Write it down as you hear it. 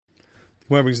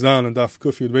Where brings down in Daf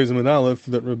Kufiyud Beis Amud Aleph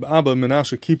that Reb Abba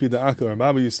Mנשק kýpי דעכו. Reb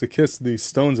Abba used to kiss the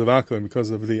stones of Akko because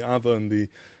of the Ava and the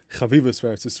Chavivus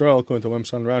for Israel. According to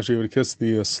Lemshan Rashi, he would kiss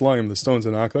the slime, the stones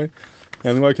in Akko.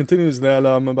 And the way it continues that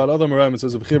about other Moraim, it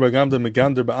says B'chir Bagamda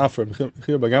Megander Ba'afra.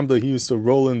 B'chir Bagamda, he used to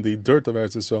roll in the dirt of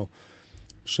Eretz Yisrael.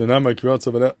 Shenamar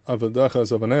Kirotz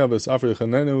Avadachas Avaneavis Afri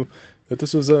Chanenu. That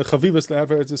this was a Chavivus to have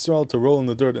Eretz Yisrael, to roll in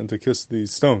the dirt and to kiss the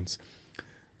stones.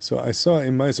 So I saw a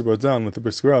Ma'aser brought down with the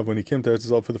Brisker Rav when he came to Eretz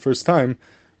Yisrael for the first time.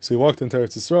 So he walked into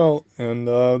Eretz Yisrael, and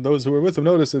those who were with him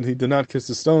noticed that he did not kiss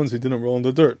the stones, he didn't roll in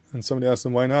the dirt. And somebody asked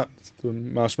him, why not? The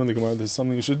Mashman the Gemara, this is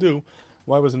something you should do.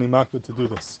 Why wasn't he makbid to do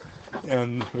this?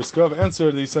 And Brisker Rav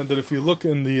answered, he said that if you look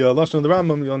in the Lashon of the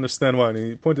Rambam, you'll understand why. And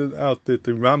he pointed out that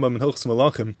the Rambam in Hilchos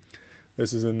Malachim,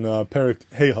 this is in Perik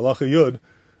Hey Halacha Yud,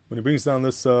 when he brings down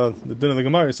this, the din of the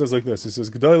Gemara, he says like this, he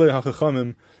says, G'daylei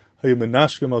HaChachamim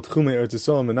Menashkim al Tchumei Eretz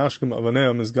Yisrael, Menashkim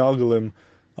Avaneim is Galgalim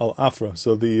al Afra.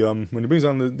 So the when he brings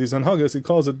on these anhagas, he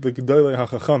calls it the Gedolei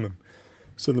HaChachamim.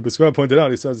 So the Brisker Rav pointed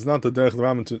out, he says it's not the derech of the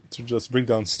Rambam to just bring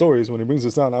down stories. When he brings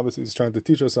this down, obviously he's trying to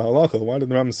teach us a halacha. Why did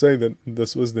the Rambam say that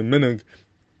this was the minig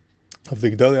of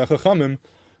the Gedolei HaChachamim?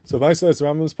 So if I say the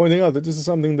Rambam is pointing out that this is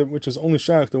something that which is only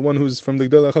shaykh the one who's from the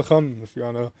Gedolei HaChachamim. If you're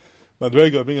on a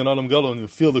madrega being an Adam Gadol and you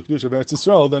feel the kedusha of Eretz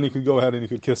Yisrael, then you could go ahead and you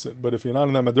could kiss it. But if you're not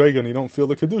in that madrega and you don't feel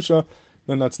the kedusha,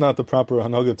 then that's not the proper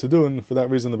hanaga to do. And for that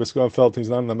reason, the Brisker Rav felt he's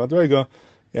not in that madrega,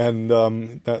 and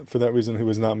that for that reason he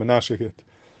was not menashik it.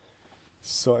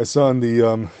 So I saw in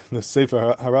the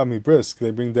Sefer Harami Brisk they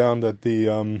bring down that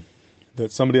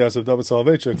that somebody asked of David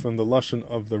Soloveitchik from the lashon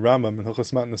of the Rambam in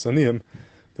Hilchos Matnas Aniyim.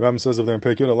 The Rambam says of there in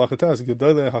Perek Yud Alachatas,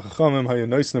 Gedolei HaChachamim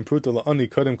hayanoisnem pruta la'ani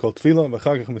kadem kol tefila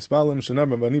v'chagach mispalim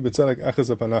shenaber b'ani b'tzedek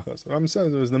achaz apanachas. The Rambam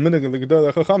says it was the minig of the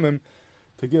Gedolei HaChachamim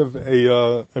to give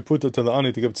a pruta to the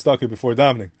ani, to give tzedakah before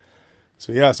davening.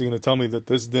 So yes, you're going to tell me that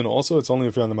this din also, it's only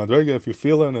if you're on the madrega, if you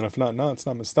feel it, and if not, it's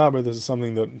not mistaber. This is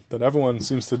something that everyone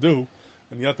seems to do,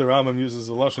 and yet the Rambam uses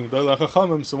the lashon Gedolei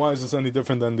HaChachamim. So why is this any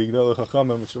different than the Gedolei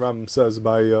HaChachamim, which the Rambam says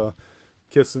by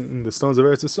kissing the stones of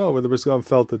Eretz Yisrael, where the Brisker Rav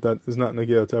felt that is not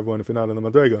negiyah to everyone if you're not in the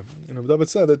madrega. And David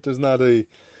said that it's not a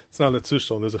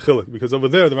tzushal, there's a chilik, because over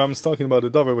there the Rambam is talking about a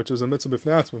davar which is a mitzvah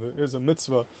b'fnei atzma. There is a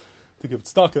mitzvah to give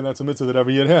tzedakah, and that's a mitzvah that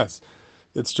every yid has.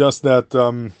 It's just that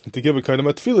to give a kind of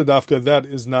tefillah dafka, that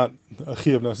is not a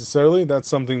chiyuv necessarily. That's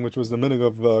something which was the minig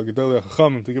of Gedolei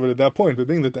HaChachamim to give it at that point. But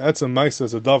being that the etzem ma'isa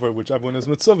is a davar which everyone is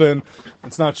mitzvah in,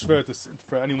 it's not shver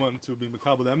for anyone to be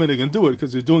mekabel that minig and do it,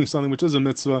 because you're doing something which is a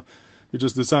mitzvah. You're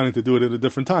just deciding to do it at a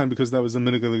different time because that was the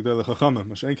minig of the Gedolei HaChachamim.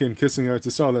 Mashenkin kissing Eretz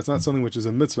Yisrael, that's not something which is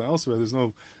a mitzvah elsewhere. There's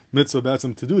no mitzvah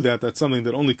b'etzem to do that. That's something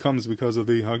that only comes because of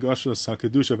the hagashas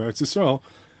hakadusha of Eretz Yisrael.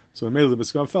 So immediately the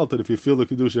Brisker Rav felt that if you feel the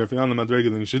kedusha, if you're on the madrega,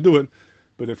 then you should do it.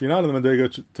 But if you're not on the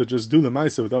madrega, to just do the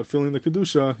ma'isa without feeling the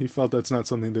kedusha, he felt that's not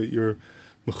something that you're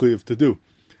mechuyev to do.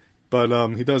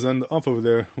 But he does end off over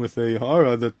there with a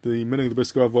ha'ara that the minig of the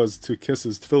Brisker Rav was to kiss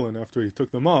his tefillin after he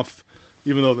took them off,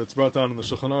 even though that's brought down in the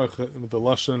Shulchan Aruch with the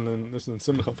lashon and this in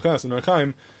Simcha Chav and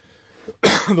Archaim.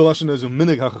 The lashon is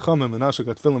minig hachachamim menashek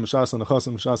atfilim mishas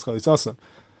anachasim mishas chalisasim.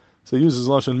 So he uses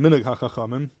lashon minig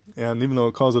hachachamim, and even though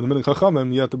it calls it minig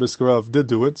hachachamim, yet the Brisker Rav did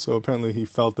do it. So apparently he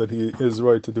felt that he is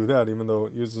right to do that, even though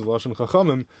it uses lashon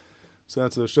chachamim. So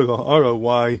that's a shugah ha'ara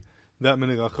why that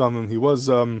minig hachachamim he was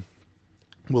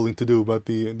willing to do, but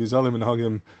these other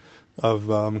minhagim of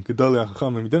Gedolei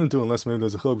HaChachamim he didn't do, unless maybe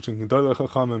there's a chiluk between Gedolei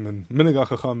HaChachamim and minig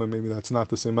hachachamim. Maybe that's not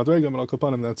the same madrega, but al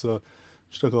kapanim that's a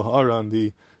shugah ha'ara on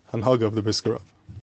the hanhaga of the Brisker Rav.